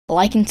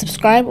like and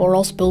subscribe, or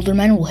else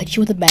Builderman will hit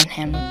you with a band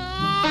hammer.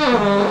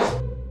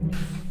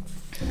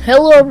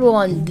 Hello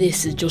everyone,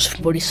 this is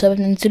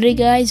Joseph47, and today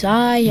guys,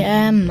 I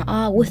am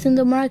within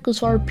the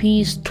Miraculous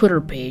RP's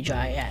Twitter page.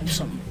 I have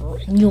some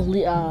new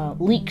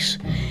leaks,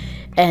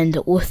 and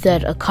with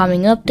that a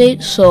coming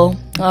update. So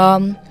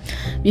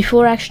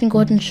before I actually go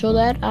ahead and show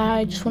that,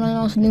 I just want to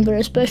announce something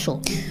very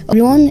special.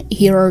 Everyone,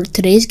 here are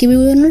today's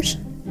giveaway winners.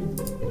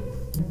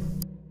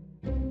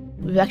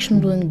 We've actually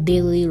been doing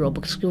daily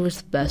Roblox giveaways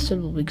the past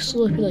several weeks,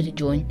 so if you'd like to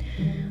join,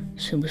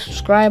 simply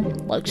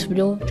subscribe, like this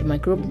video, join my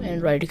group,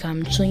 and write a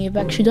comment saying you've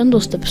actually done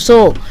those steps.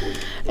 So,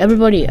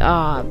 everybody,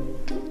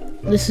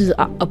 this is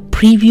a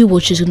preview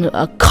which is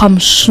gonna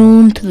come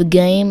soon to the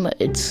game.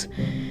 It's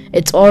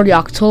already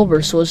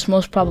October, so it's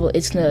most probably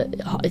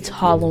it's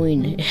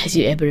Halloween, as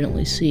you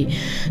evidently see.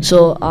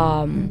 So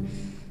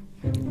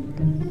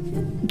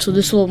so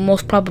this will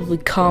most probably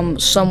come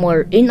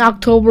somewhere in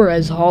October,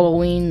 as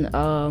Halloween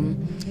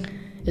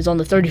is on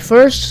the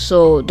 31st.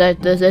 So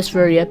that's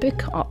very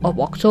epic of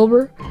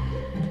October.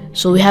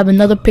 So we have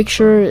another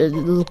picture. It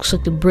looks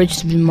like the bridge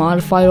has been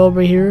modified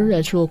over here.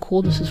 That's real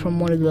cool. This is from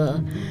one of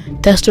the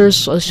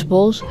testers, I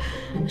suppose.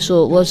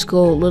 So let's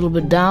go a little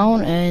bit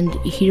down, and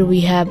here we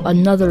have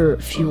another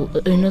few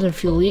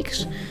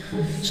leaks.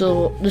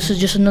 So this is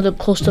just another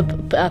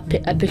close-up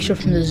a picture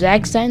from the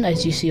Zag stand,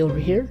 as you see over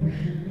here.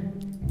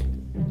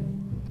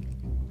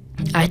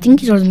 I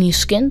think these are the new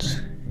skins.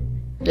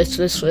 This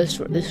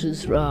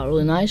is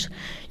really nice.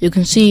 You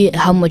can see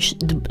how much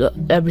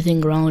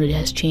everything around it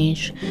has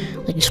changed,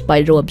 like the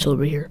spider webs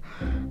over here.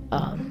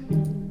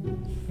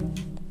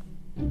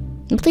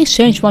 Nothing's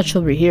changed much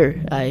over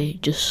here. I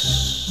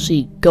just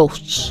see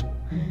ghosts.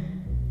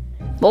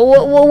 But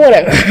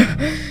whatever.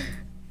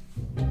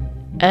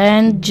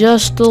 And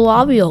just the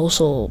lobby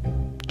also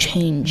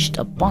changed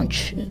a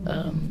bunch.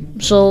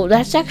 So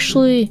that's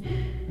actually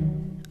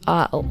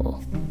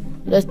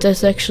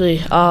that's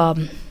actually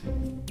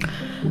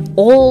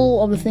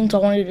all of the things I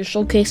wanted to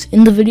showcase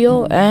in the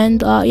video,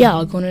 and yeah,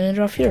 I'll go and end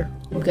it off here.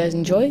 Hope you guys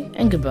enjoy,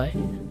 and goodbye.